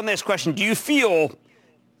 And one last question. Do you feel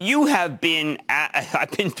you have been,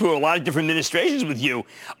 I've been through a lot of different administrations with you.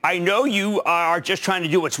 I know you are just trying to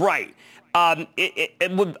do what's right.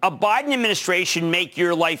 Would a Biden administration make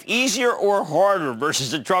your life easier or harder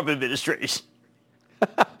versus the Trump administration?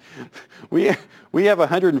 We have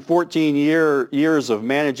 114 years of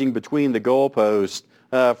managing between the goalposts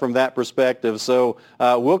from that perspective. So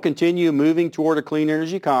we'll continue moving toward a clean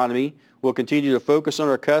energy economy. We'll continue to focus on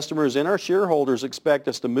our customers, and our shareholders expect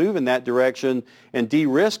us to move in that direction and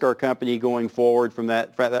de-risk our company going forward from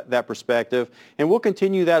that perspective. And we'll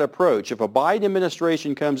continue that approach. If a Biden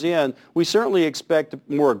administration comes in, we certainly expect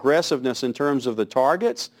more aggressiveness in terms of the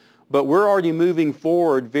targets, but we're already moving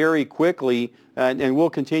forward very quickly, and we'll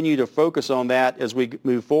continue to focus on that as we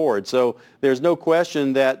move forward. So there's no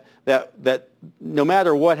question that no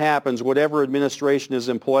matter what happens, whatever administration is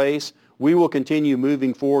in place, we will continue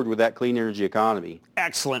moving forward with that clean energy economy.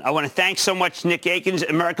 Excellent. I want to thank so much Nick Akins,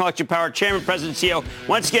 American Electric Power Chairman, President, CEO.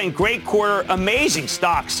 Once again, great quarter, amazing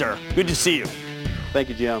stock, sir. Good to see you. Thank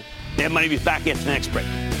you, Jim. Mad Money will be back after the next break.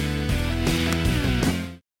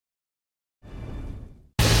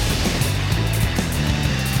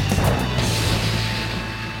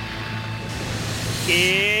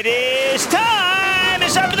 It is time.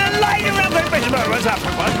 It's time for the lightning round. What's up?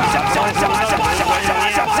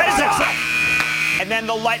 And then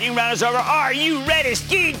the lightning round is over. Are you ready?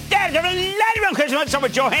 Ski Dad, the lightning round. Let's start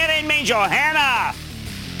with Johanna in Maine. Johanna.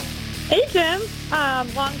 Hey, Jim.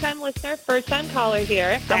 Long-time listener, first-time caller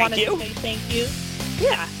here. I want to say thank you.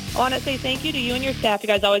 Yeah. I want to say thank you to you and your staff. You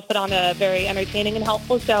guys always put on a very entertaining and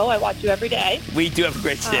helpful show. I watch you every day. We do have a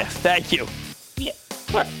great staff. Thank you. Yeah.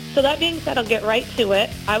 Sure. So that being said, I'll get right to it.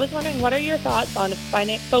 I was wondering, what are your thoughts on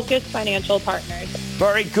Focus Financial Partners?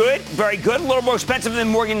 Very good. Very good. A little more expensive than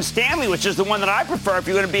Morgan Stanley, which is the one that I prefer if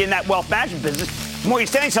you're going to be in that wealth management business. Morgan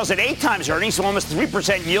Stanley sells at 8 times earnings, so almost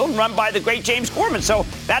 3% yield, run by the great James Gorman. So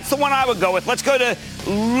that's the one I would go with. Let's go to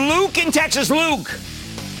Luke in Texas. Luke.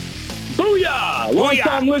 Booyah!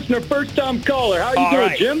 Long-time listener, first-time caller. How are you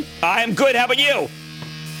doing, Jim? I am good. How about you?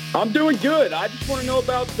 I'm doing good. I just want to know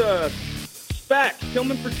about the SPAC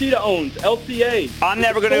Tillman Fertitta owns, LCA. I'm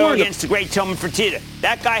never going to go against the great Tillman Fertitta.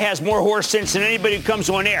 That guy has more horse sense than anybody who comes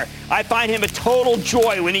on air. I find him a total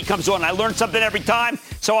joy when he comes on. I learn something every time,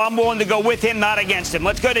 so I'm willing to go with him, not against him.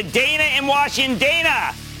 Let's go to Dana in Washington.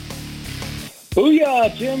 Dana.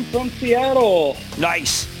 Booyah, Jim from Seattle.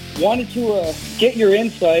 Nice. Wanted to get your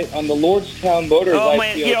insight on the Lordstown Motors. Oh,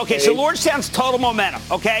 man. Okay, so Lordstown's total momentum,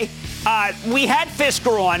 okay? We had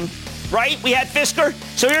Fisker on. Right? We had Fisker.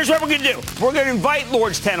 So here's what we're going to do. We're going to invite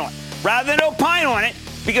Lordstown on. Rather than opine on it,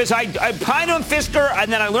 because I opined on Fisker,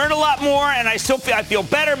 and then I learned a lot more, and I feel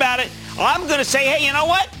better about it. I'm going to say, hey, you know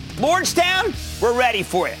what? Lordstown, we're ready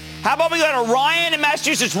for you. How about we go to Ryan in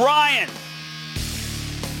Massachusetts? Ryan.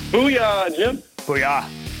 Booyah, Jim. Booyah.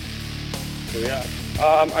 Booyah.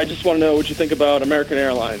 I just want to know what you think about American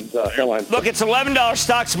Airlines. Look, it's $11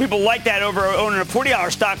 stock, so people like that over owning a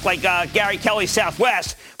 $40 stock like Gary Kelly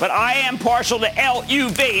Southwest. But I am partial to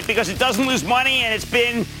LUV because it doesn't lose money, and it's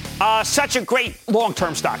been such a great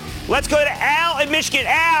long-term stock. Let's go to Al in Michigan.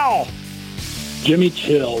 Al. Jimmy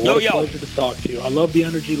Chill. What a pleasure to talk to you. I love the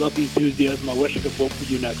energy, love the enthusiasm. I wish I could vote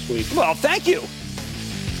for you next week. Well, thank you.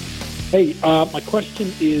 Hey, my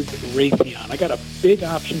question is Raytheon. I got a big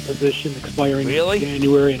option position expiring in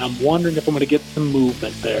January, and I'm wondering if I'm going to get some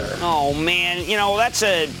movement there. Oh, man. You know, that's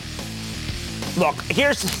a... Look,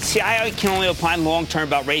 I can only opine long-term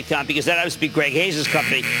about Raytheon because that happens to be Greg Hayes'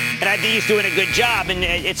 company, and I think he's doing a good job, and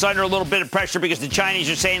it's under a little bit of pressure because the Chinese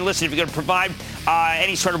are saying, listen, if you're going to provide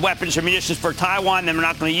any sort of weapons or munitions for Taiwan, then we're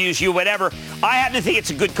not going to use you, whatever. I happen to think it's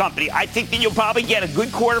a good company. I think that you'll probably get a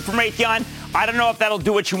good quarter from Raytheon. I don't know if that'll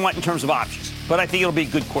do what you want in terms of options, but I think it'll be a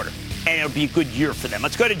good quarter, and it'll be a good year for them.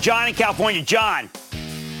 Let's go to John in California. John.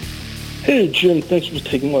 Hey, Jim, thanks for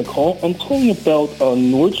taking my call. I'm calling about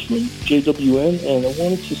Nordstrom, JWN, and I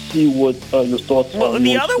wanted to see what your thoughts are. Well,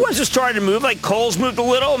 the other ones are starting to move, like Kohl's moved a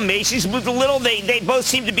little, Macy's moved a little. They both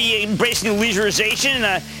seem to be embracing the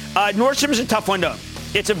leisureization. Nordstrom is a tough one to own.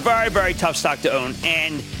 It's a very, very tough stock to own,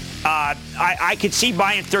 and I could see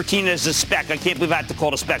buying 13 as a spec. I can't believe I have to call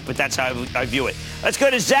it a spec, but that's how I view it. Let's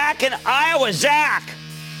go to Zach in Iowa. Zach.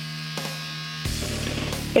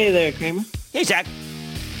 Hey there, Kramer. Hey, Zach.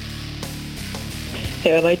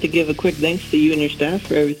 Hey, I'd like to give a quick thanks to you and your staff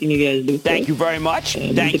for everything you guys do. Thank you very much.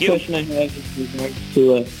 Thank you. The question I have is in regard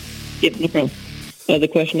to, no problem. The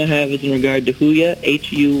question I have is in regard to Huya,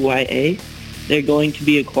 H-U-Y-A. They're going to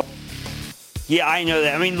be acquired. Yeah, I know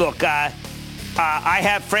that. I mean, look, I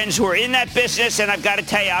have friends who are in that business, and I've got to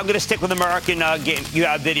tell you, I'm going to stick with American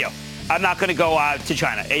video. I'm not going to go to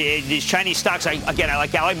China. These Chinese stocks, I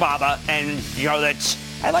like Alibaba, and,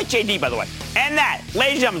 I like JD, by the way. And that,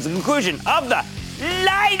 ladies and gentlemen, is the conclusion of the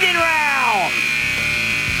Lightning Round.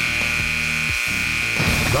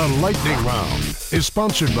 The Lightning Round is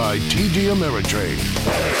sponsored by TD Ameritrade.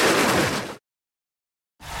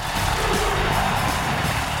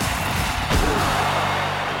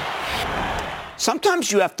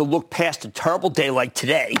 Sometimes you have to look past a terrible day like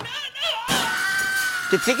today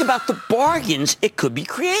to think about the bargains it could be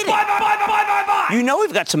creating. Buy. You know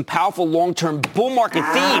we've got some powerful long-term bull market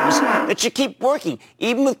themes that should keep working,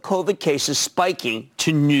 even with COVID cases spiking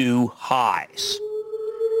to new highs.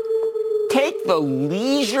 Take the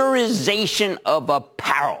leisureization of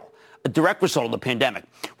apparel, a direct result of the pandemic.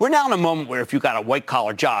 We're now in a moment where if you've got a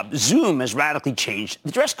white-collar job, Zoom has radically changed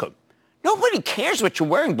the dress code. Nobody cares what you're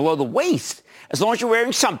wearing below the waist, as long as you're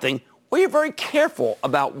wearing something or you're very careful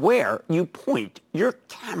about where you point your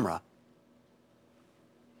camera.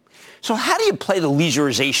 So how do you play the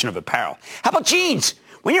leisureization of apparel? How about jeans?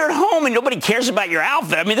 When you're at home and nobody cares about your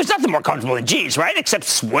outfit, I mean, there's nothing more comfortable than jeans, right? Except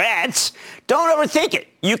sweats. Don't overthink it.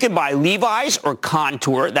 You can buy Levi's or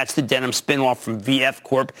Contour. That's the denim spin-off from VF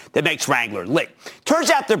Corp that makes Wrangler lit.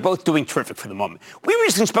 Turns out they're both doing terrific for the moment. We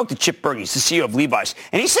recently spoke to Chip Berghe, the CEO of Levi's,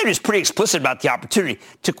 and he said he was pretty explicit about the opportunity.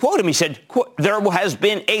 To quote him, he said, quote, there has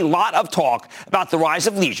been a lot of talk about the rise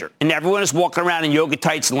of leisure, and everyone is walking around in yoga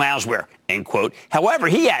tights and loungewear, end quote. However,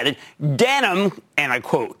 he added, denim, and I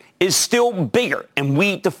quote, is still bigger, and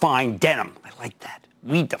we define denim. I like that.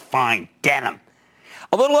 We define denim.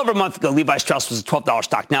 A little over a month ago, Levi Strauss was a $12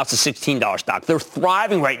 stock. Now it's a $16 stock. They're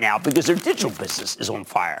thriving right now because their digital business is on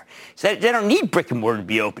fire. So they don't need brick and mortar to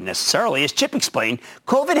be open necessarily. As Chip explained,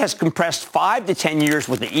 COVID has compressed 5 to 10 years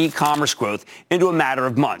worth of e-commerce growth into a matter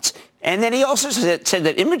of months. And then he also said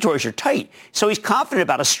that inventories are tight. So he's confident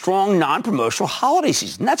about a strong non-promotional holiday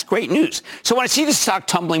season. That's great news. So when I see the stock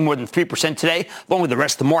tumbling more than 3% today, along with the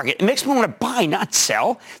rest of the market, it makes me want to buy, not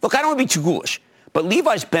sell. Look, I don't want to be too ghoulish, but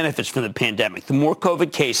Levi's benefits from the pandemic. The more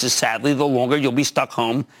COVID cases, sadly, the longer you'll be stuck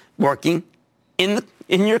home working in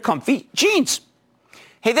your comfy jeans.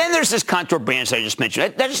 Hey, then there's this Contour branch that I just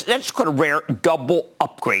mentioned. That's called a rare double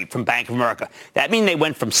upgrade from Bank of America. That means they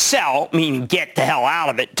went from sell, meaning get the hell out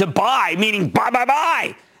of it, to buy, meaning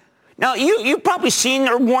buy. Now, you've probably seen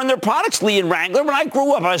or worn their products, Lee and Wrangler. When I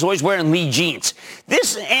grew up, I was always wearing Lee jeans.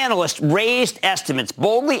 This analyst raised estimates,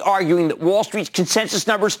 boldly arguing that Wall Street's consensus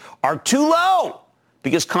numbers are too low,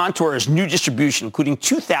 because Contour has new distribution, including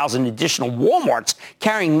 2,000 additional Walmarts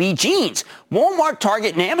carrying Lee jeans. Walmart,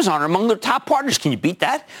 Target, and Amazon are among their top partners. Can you beat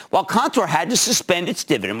that? While Contour had to suspend its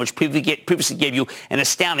dividend, which previously gave you an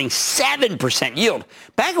astounding 7% yield,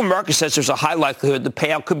 Bank of America says there's a high likelihood the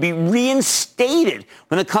payout could be reinstated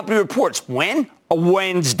when the company reports. When? A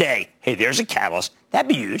Wednesday. Hey, there's a catalyst. That'd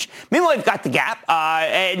be huge. Meanwhile, we've got the Gap,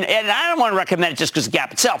 and I don't want to recommend it just because of the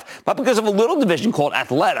Gap itself, but because of a little division called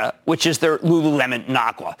Athleta, which is their Lululemon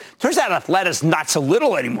knockoff. Turns out Athleta's not so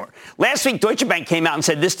little anymore. Last week, Deutsche Bank came out and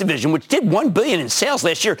said this division, which did $1 billion in sales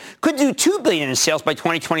last year, could do $2 billion in sales by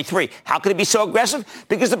 2023. How could it be so aggressive?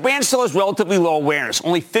 Because the brand still has relatively low awareness,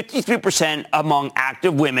 only 53% among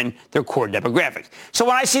active women, their core demographic. So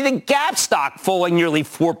when I see the Gap stock falling nearly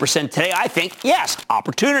 4% today, I think, yes,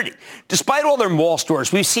 opportunity. Despite all their mall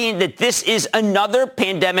stores, we've seen that this is another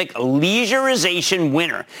pandemic leisureization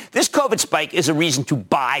winner. This COVID spike is a reason to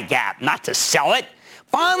buy Gap, not to sell it.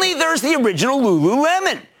 Finally, there's the original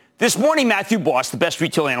Lululemon. This morning, Matthew Boss, the best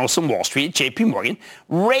retail analyst on Wall Street at J.P. Morgan,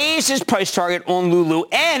 raised his price target on Lulu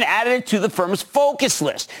and added it to the firm's focus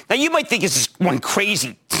list. Now, you might think this is one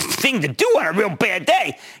crazy thing to do on a real bad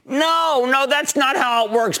day. No, that's not how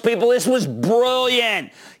it works, people. This was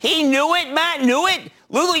brilliant. He knew it, Matt knew it.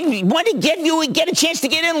 Lulu wanted to get a chance to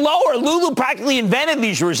get in lower. Lulu practically invented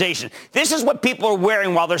leisureization. This is what people are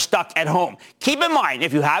wearing while they're stuck at home. Keep in mind,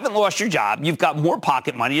 if you haven't lost your job, you've got more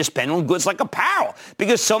pocket money to spend on goods like apparel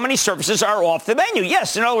because so many services are off the menu.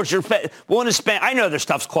 Yes, in other words, you're willing to spend. I know their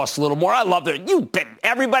stuff costs a little more. I love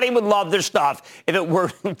everybody would love their stuff if it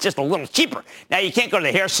were just a little cheaper. Now, you can't go to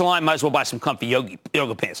the hair salon. Might as well buy some comfy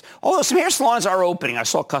yoga pants. Although some hair salons are opening. I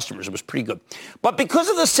saw customers. It was pretty good. But because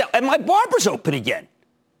of the sell, and my barber's open again.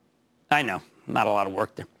 I know, not a lot of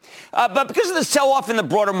work there. But because of the sell-off in the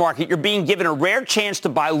broader market, you're being given a rare chance to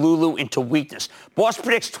buy Lulu into weakness. Boss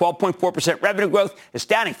predicts 12.4% revenue growth,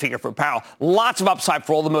 astounding figure for apparel. Lots of upside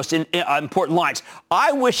for all the most important lines.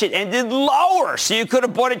 I wish it ended lower so you could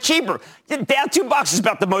have bought it cheaper. Down $2 is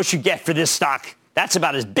about the most you get for this stock. That's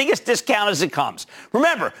about as big a discount as it comes.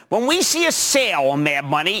 Remember, when we see a sale on Mad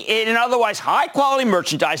Money in otherwise high-quality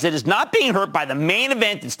merchandise that is not being hurt by the main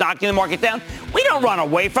event that's knocking the market down, we don't run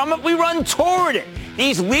away from it. We run toward it.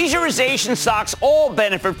 These leisureization stocks all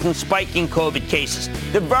benefit from spiking COVID cases,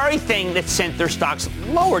 the very thing that sent their stocks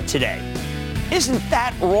lower today. Isn't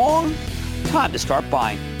that wrong? Time to start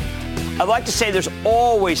buying. I'd like to say there's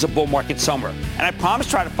always a bull market somewhere, and I promise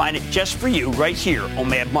to try to find it just for you right here on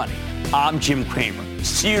Mad Money. I'm Jim Cramer.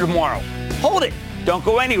 See you tomorrow. Hold it. Don't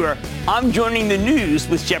go anywhere. I'm joining the news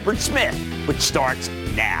with Shepard Smith, which starts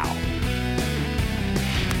now.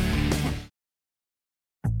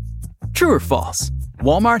 True or false?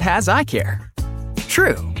 Walmart has eye care.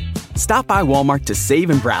 True. Stop by Walmart to save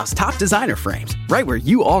and browse top designer frames right where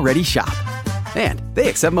you already shop. And they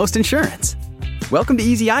accept most insurance. Welcome to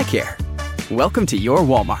Easy Eye Care. Welcome to your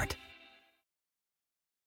Walmart.